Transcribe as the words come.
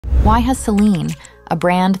Why has Celine, a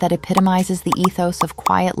brand that epitomizes the ethos of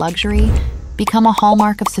quiet luxury, become a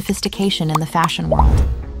hallmark of sophistication in the fashion world?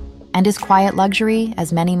 And is quiet luxury,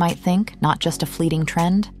 as many might think, not just a fleeting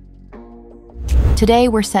trend? Today,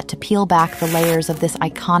 we're set to peel back the layers of this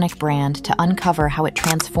iconic brand to uncover how it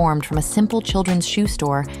transformed from a simple children's shoe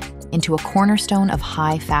store into a cornerstone of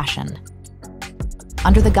high fashion.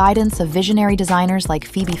 Under the guidance of visionary designers like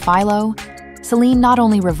Phoebe Philo, Celine not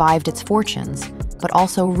only revived its fortunes, but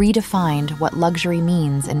also redefined what luxury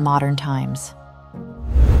means in modern times.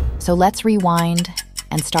 So let's rewind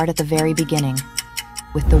and start at the very beginning,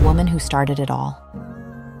 with the woman who started it all.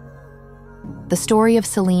 The story of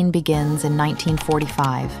Celine begins in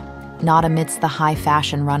 1945, not amidst the high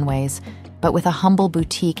fashion runways, but with a humble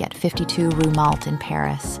boutique at 52 Rue Malte in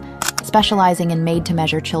Paris, specializing in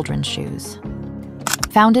made-to-measure children's shoes.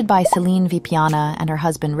 Founded by Celine Vipiana and her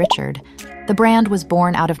husband Richard, the brand was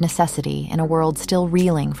born out of necessity in a world still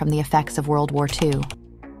reeling from the effects of World War II.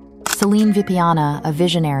 Celine Vipiana, a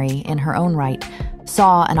visionary in her own right,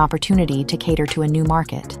 saw an opportunity to cater to a new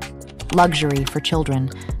market: luxury for children,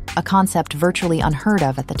 a concept virtually unheard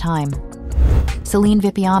of at the time. Celine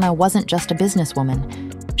Vipiana wasn't just a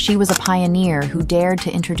businesswoman. She was a pioneer who dared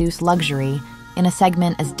to introduce luxury in a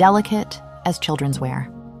segment as delicate as children's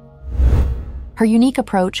wear. Her unique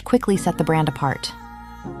approach quickly set the brand apart.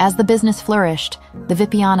 As the business flourished, the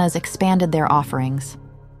Vipianas expanded their offerings.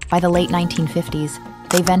 By the late 1950s,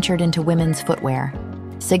 they ventured into women's footwear,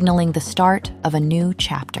 signaling the start of a new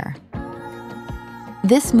chapter.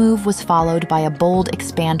 This move was followed by a bold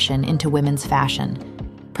expansion into women's fashion,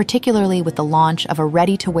 particularly with the launch of a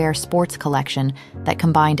ready-to-wear sports collection that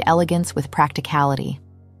combined elegance with practicality,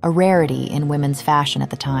 a rarity in women's fashion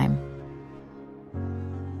at the time.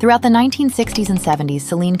 Throughout the 1960s and 70s,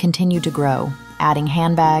 Celine continued to grow, adding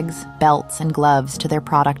handbags, belts, and gloves to their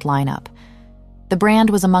product lineup. The brand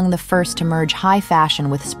was among the first to merge high fashion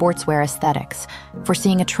with sportswear aesthetics,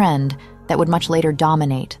 foreseeing a trend that would much later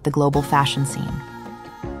dominate the global fashion scene.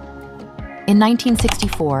 In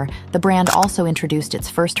 1964, the brand also introduced its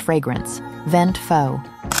first fragrance, Vent Faux,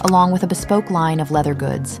 along with a bespoke line of leather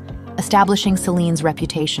goods, establishing Celine's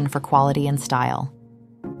reputation for quality and style.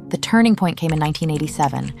 The turning point came in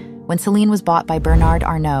 1987, when Celine was bought by Bernard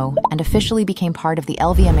Arnault and officially became part of the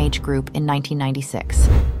LVMH group in 1996,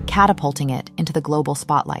 catapulting it into the global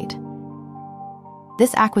spotlight.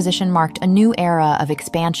 This acquisition marked a new era of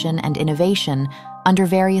expansion and innovation under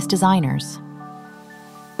various designers.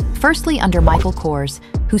 Firstly, under Michael Kors,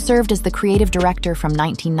 who served as the creative director from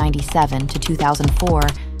 1997 to 2004,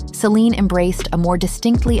 Celine embraced a more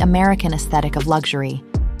distinctly American aesthetic of luxury.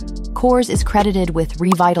 Kors is credited with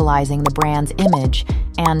revitalizing the brand's image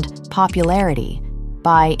and popularity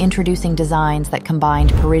by introducing designs that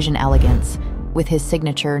combined Parisian elegance with his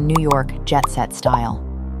signature New York jet-set style.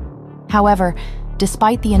 However,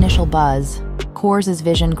 despite the initial buzz, Kors's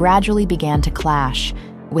vision gradually began to clash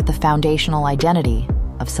with the foundational identity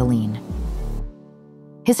of Celine.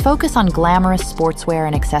 His focus on glamorous sportswear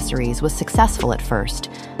and accessories was successful at first,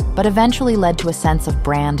 but eventually led to a sense of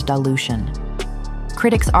brand dilution.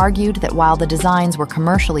 Critics argued that while the designs were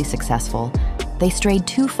commercially successful, they strayed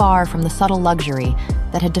too far from the subtle luxury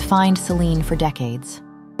that had defined Celine for decades.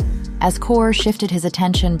 As Kors shifted his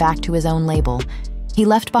attention back to his own label, he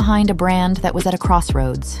left behind a brand that was at a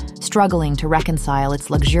crossroads, struggling to reconcile its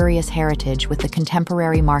luxurious heritage with the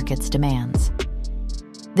contemporary market's demands.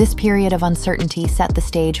 This period of uncertainty set the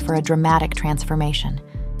stage for a dramatic transformation.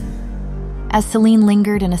 As Celine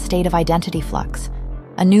lingered in a state of identity flux,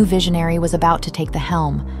 a new visionary was about to take the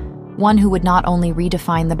helm, one who would not only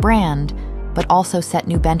redefine the brand, but also set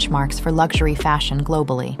new benchmarks for luxury fashion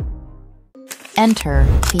globally. Enter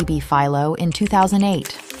Phoebe Philo in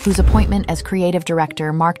 2008, whose appointment as creative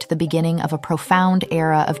director marked the beginning of a profound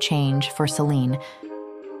era of change for Celine.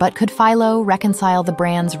 But could Philo reconcile the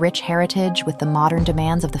brand's rich heritage with the modern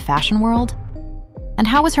demands of the fashion world? And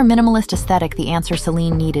how was her minimalist aesthetic the answer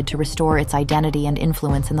Celine needed to restore its identity and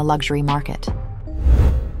influence in the luxury market?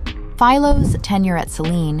 Philo's tenure at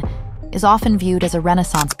Celine is often viewed as a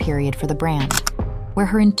renaissance period for the brand, where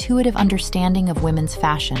her intuitive understanding of women's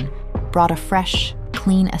fashion brought a fresh,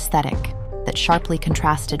 clean aesthetic that sharply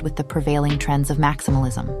contrasted with the prevailing trends of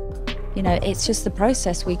maximalism. You know, it's just the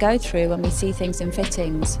process we go through when we see things in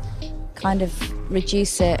fittings, kind of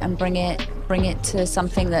reduce it and bring it to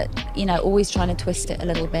something that, you know, always trying to twist it a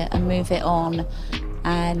little bit and move it on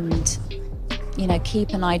and, you know, keep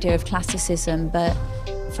an idea of classicism, but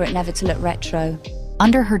for it never to look retro.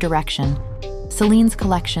 Under her direction, Celine's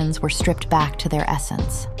collections were stripped back to their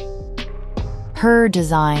essence. Her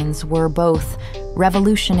designs were both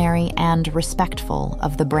revolutionary and respectful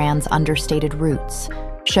of the brand's understated roots,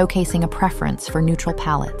 showcasing a preference for neutral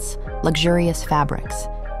palettes, luxurious fabrics,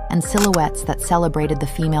 and silhouettes that celebrated the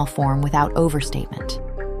female form without overstatement.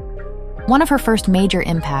 One of her first major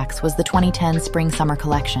impacts was the 2010 Spring-Summer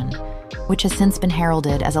collection, which has since been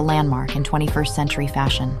heralded as a landmark in 21st century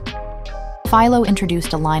fashion. Philo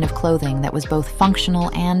introduced a line of clothing that was both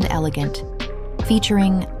functional and elegant,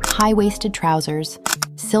 featuring high-waisted trousers,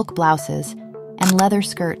 silk blouses, and leather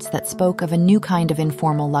skirts that spoke of a new kind of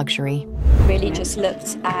informal luxury. Really just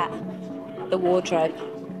looked at the wardrobe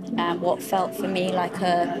and what felt for me like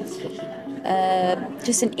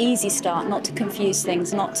just an easy start, not to confuse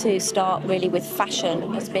things, not to start really with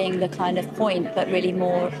fashion as being the kind of point, but really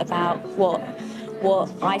more about what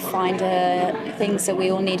I find are things that we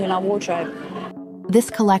all need in our wardrobe. This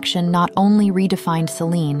collection not only redefined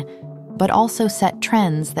Celine, but also set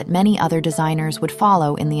trends that many other designers would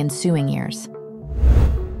follow in the ensuing years.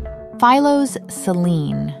 Philo's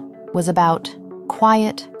Celine was about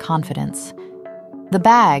quiet confidence. The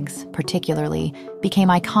bags, particularly, became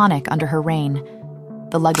iconic under her reign.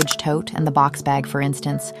 The luggage tote and the box bag, for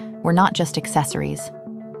instance, were not just accessories.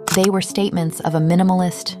 They were statements of a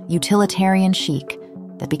minimalist, utilitarian chic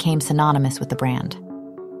that became synonymous with the brand.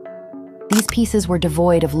 These pieces were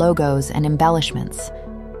devoid of logos and embellishments,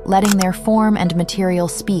 letting their form and material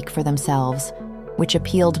speak for themselves, which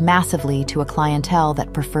appealed massively to a clientele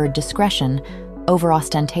that preferred discretion over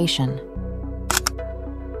ostentation.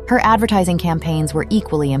 Her advertising campaigns were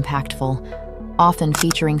equally impactful, often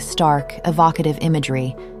featuring stark, evocative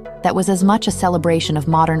imagery that was as much a celebration of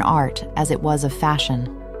modern art as it was of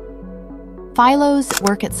fashion. Philo's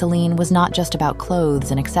work at Celine was not just about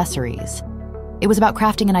clothes and accessories. It was about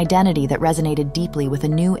crafting an identity that resonated deeply with a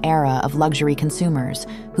new era of luxury consumers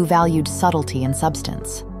who valued subtlety and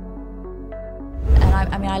substance.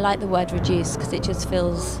 And I like the word reduced because it just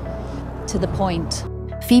feels to the point.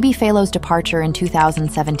 Phoebe Philo's departure in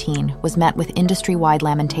 2017 was met with industry-wide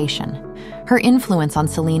lamentation. Her influence on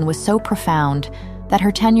Celine was so profound that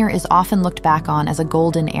her tenure is often looked back on as a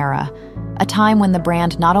golden era, a time when the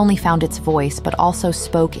brand not only found its voice but also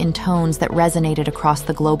spoke in tones that resonated across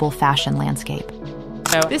the global fashion landscape.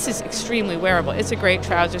 This is extremely wearable. It's a great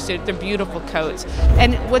trouser suit. They're beautiful coats.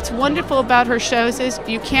 And what's wonderful about her shows is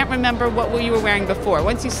you can't remember what you were wearing before.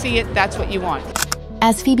 Once you see it, that's what you want.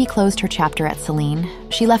 As Phoebe closed her chapter at Celine,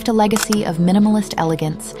 she left a legacy of minimalist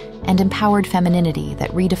elegance and empowered femininity that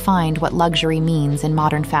redefined what luxury means in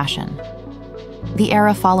modern fashion. The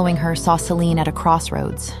era following her saw Celine at a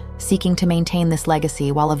crossroads, seeking to maintain this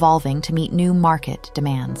legacy while evolving to meet new market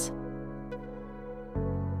demands.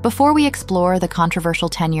 Before we explore the controversial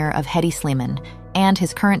tenure of Hedi Slimane and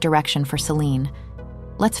his current direction for Celine,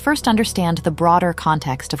 let's first understand the broader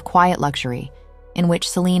context of quiet luxury, in which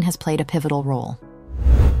Celine has played a pivotal role.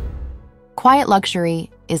 Quiet luxury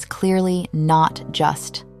is clearly not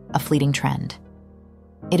just a fleeting trend.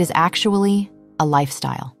 It is actually a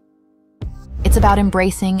lifestyle. It's about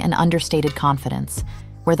embracing an understated confidence,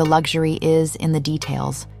 where the luxury is in the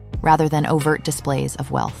details rather than overt displays of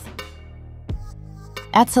wealth.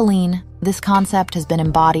 At Celine, this concept has been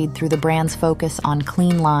embodied through the brand's focus on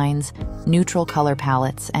clean lines, neutral color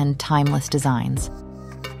palettes, and timeless designs.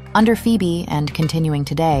 Under Phoebe, and continuing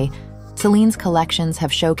today, Celine's collections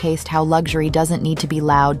have showcased how luxury doesn't need to be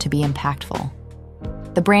loud to be impactful.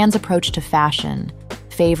 The brand's approach to fashion,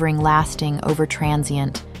 favoring lasting over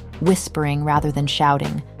transient, whispering rather than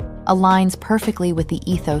shouting, aligns perfectly with the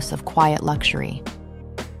ethos of quiet luxury.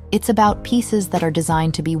 It's about pieces that are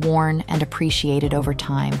designed to be worn and appreciated over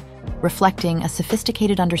time, reflecting a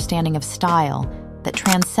sophisticated understanding of style that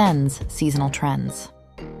transcends seasonal trends.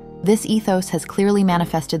 This ethos has clearly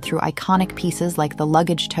manifested through iconic pieces like the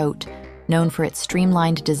luggage tote, known for its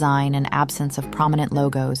streamlined design and absence of prominent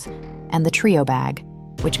logos, and the trio bag,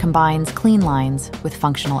 which combines clean lines with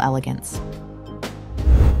functional elegance.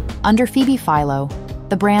 Under Phoebe Philo,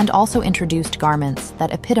 the brand also introduced garments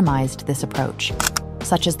that epitomized this approach,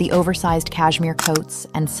 such as the oversized cashmere coats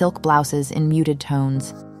and silk blouses in muted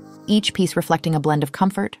tones, each piece reflecting a blend of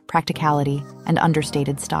comfort, practicality, and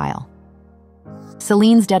understated style.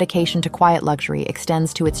 Celine's dedication to quiet luxury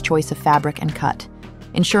extends to its choice of fabric and cut,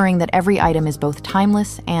 ensuring that every item is both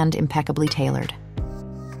timeless and impeccably tailored.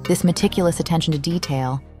 This meticulous attention to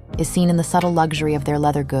detail is seen in the subtle luxury of their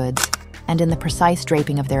leather goods and in the precise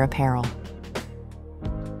draping of their apparel.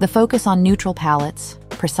 The focus on neutral palettes,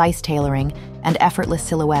 precise tailoring, and effortless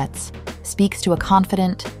silhouettes speaks to a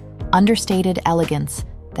confident, understated elegance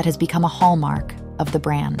that has become a hallmark of the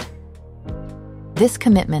brand. This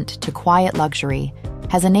commitment to quiet luxury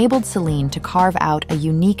has enabled Celine to carve out a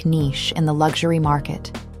unique niche in the luxury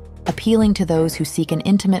market, appealing to those who seek an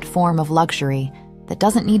intimate form of luxury that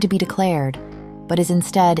doesn't need to be declared, but is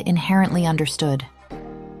instead inherently understood.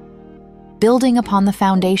 Building upon the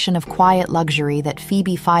foundation of quiet luxury that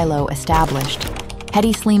Phoebe Philo established,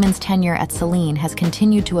 Hedi Sliman's tenure at Celine has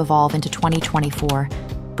continued to evolve into 2024,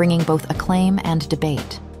 bringing both acclaim and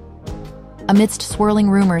debate. Amidst swirling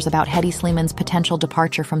rumors about Hedi Sliman's potential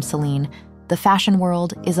departure from Celine, the fashion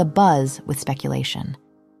world is abuzz with speculation.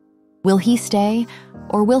 Will he stay,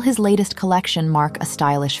 or will his latest collection mark a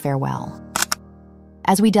stylish farewell?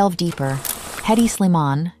 As we delve deeper, Hedi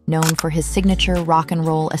Sliman, known for his signature rock and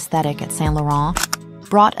roll aesthetic at Saint Laurent,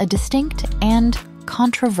 brought a distinct and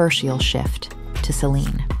controversial shift to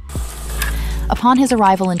Celine. Upon his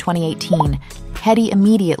arrival in 2018, Hedi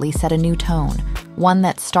immediately set a new tone, one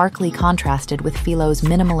that starkly contrasted with Philo's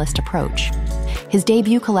minimalist approach. His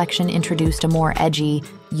debut collection introduced a more edgy,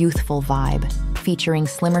 youthful vibe, featuring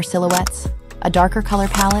slimmer silhouettes, a darker color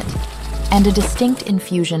palette, and a distinct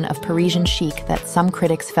infusion of Parisian chic that some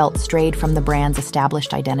critics felt strayed from the brand's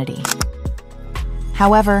established identity.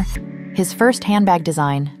 However, his first handbag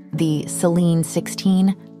design, the Celine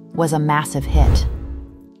 16, was a massive hit.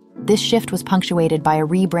 This shift was punctuated by a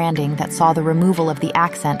rebranding that saw the removal of the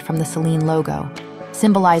accent from the Celine logo,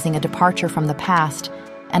 symbolizing a departure from the past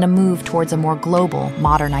and a move towards a more global,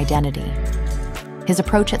 modern identity. His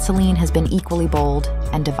approach at Celine has been equally bold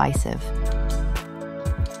and divisive.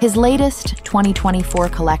 His latest 2024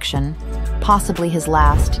 collection, possibly his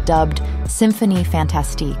last, dubbed Symphonie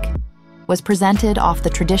Fantastique, was presented off the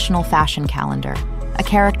traditional fashion calendar, a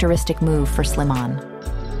characteristic move for Sliman.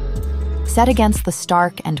 Set against the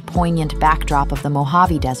stark and poignant backdrop of the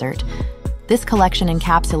Mojave Desert, this collection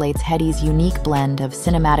encapsulates Hedi's unique blend of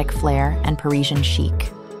cinematic flair and Parisian chic.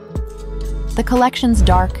 The collection's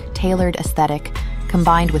dark, tailored aesthetic,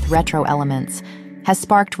 combined with retro elements, has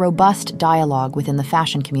sparked robust dialogue within the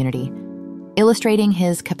fashion community, illustrating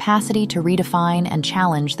his capacity to redefine and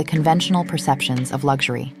challenge the conventional perceptions of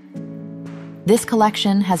luxury. This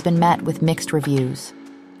collection has been met with mixed reviews.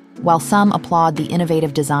 While some applaud the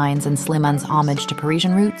innovative designs and Sliman's homage to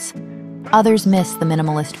Parisian roots, others miss the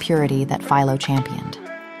minimalist purity that Philo championed.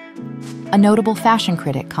 A notable fashion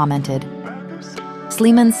critic commented,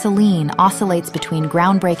 "Sliman's Celine oscillates between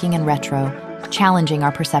groundbreaking and retro, challenging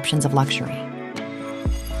our perceptions of luxury."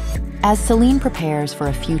 As Celine prepares for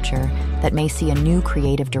a future that may see a new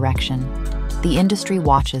creative direction, the industry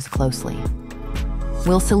watches closely.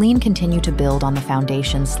 Will Celine continue to build on the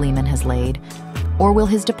foundation Sliman has laid, or will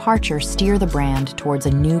his departure steer the brand towards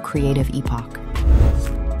a new creative epoch?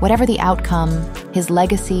 Whatever the outcome, his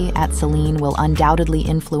legacy at Celine will undoubtedly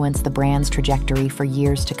influence the brand's trajectory for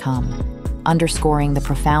years to come, underscoring the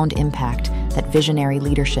profound impact that visionary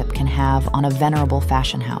leadership can have on a venerable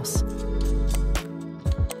fashion house.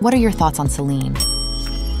 What are your thoughts on Celine?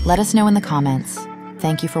 Let us know in the comments.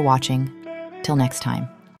 Thank you for watching. Till next time.